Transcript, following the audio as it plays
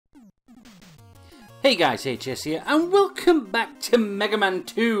Hey guys, HS here, and welcome back to Mega Man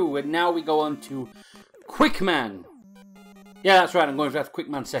 2, and now we go on to Quickman. Yeah, that's right, I'm going for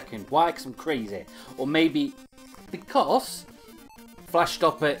Quickman second. Why? Because I'm crazy. Or maybe because Flash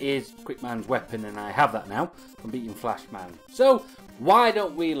Stopper is Quickman's weapon, and I have that now from beating Flashman. So, why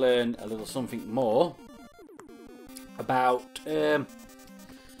don't we learn a little something more about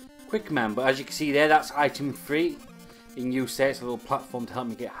Quickman? But as you can see there, that's item 3 in use there. It's a little platform to help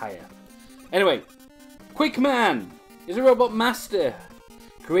me get higher. Anyway, Quickman is a robot master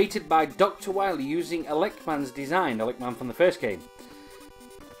created by Dr. Wily using Elecman's design, Elecman from the first game.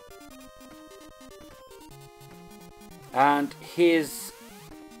 And his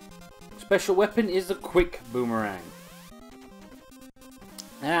special weapon is the Quick Boomerang.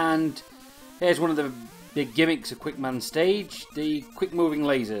 And here's one of the big gimmicks of Quickman's stage, the quick moving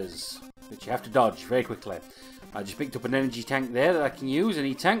lasers, which you have to dodge very quickly. I just picked up an energy tank there that I can use,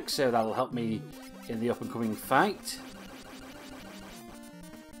 any tank, so that'll help me in the up and coming fight.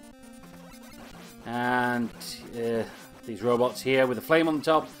 And these robots here with a flame on the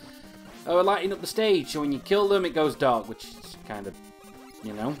top are lighting up the stage, so when you kill them it goes dark, which is kind of,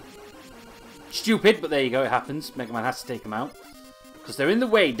 you know, stupid, but there you go, it happens. Mega Man has to take them out because they're in the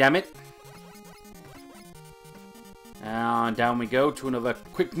way, damn it. And down we go to another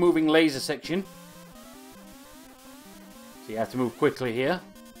quick moving laser section. So you have to move quickly here.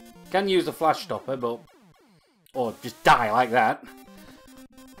 Can use the Flash Stopper, but or just die like that.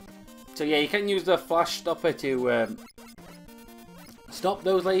 So yeah, you can use the Flash Stopper to stop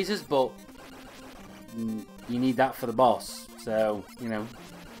those lasers, but you need that for the boss. So, you know,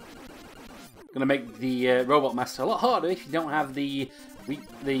 gonna make the Robot Master a lot harder if you don't have the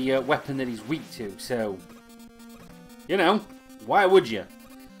weapon that he's weak to. So, you know, why would you?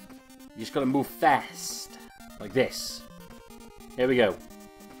 You just gotta move fast, like this. Here we go.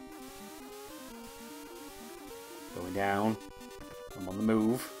 Going down. I'm on the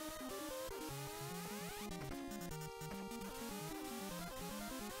move.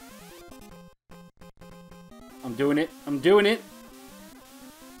 I'm doing it. I'm doing it.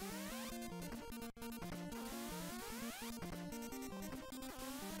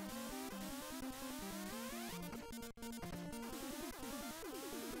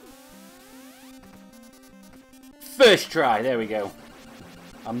 First try. There we go.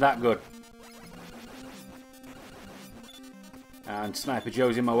 I'm that good. And Sniper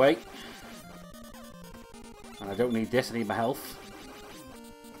Joe's in my way. And I don't need this, I need my health.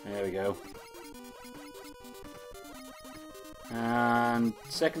 There we go. And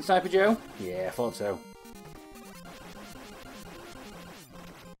second Sniper Joe? Yeah, I thought so.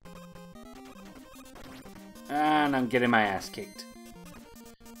 And I'm getting my ass kicked.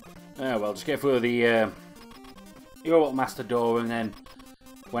 Oh well, just get through the Robot Master door, and then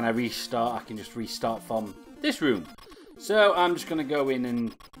when I restart, I can just restart from this room. So I'm just going to go in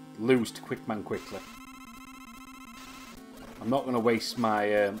and lose to Quickman quickly. I'm not going to waste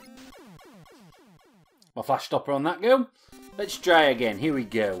my my Flash Stopper on that go. Let's try again. Here we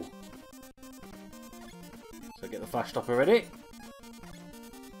go. So get the Flash Stopper ready.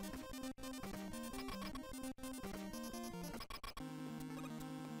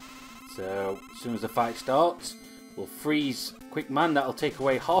 So as soon as the fight starts, we'll freeze Quickman. That'll take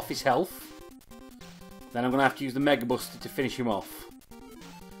away half his health. Then I'm going to have to use the Mega Buster to finish him off.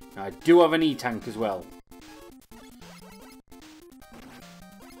 Now, I do have an E-Tank as well.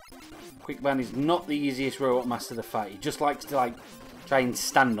 Quickman is not the easiest Robot Master to fight. He just likes to, like, try and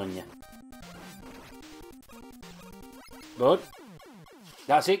stand on you. But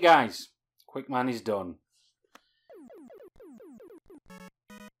that's it, guys. Quickman is done.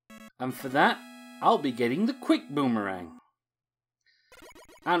 And for that, I'll be getting the Quick Boomerang.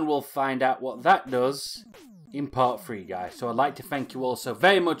 And we'll find out what that does in part 3, guys. So I'd like to thank you all so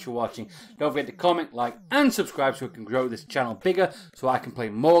very much for watching. Don't forget to comment, like, and subscribe so we can grow this channel bigger, so I can play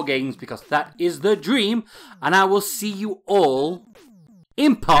more games, because that is the dream. And I will see you all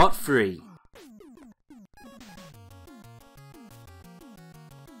in part 3.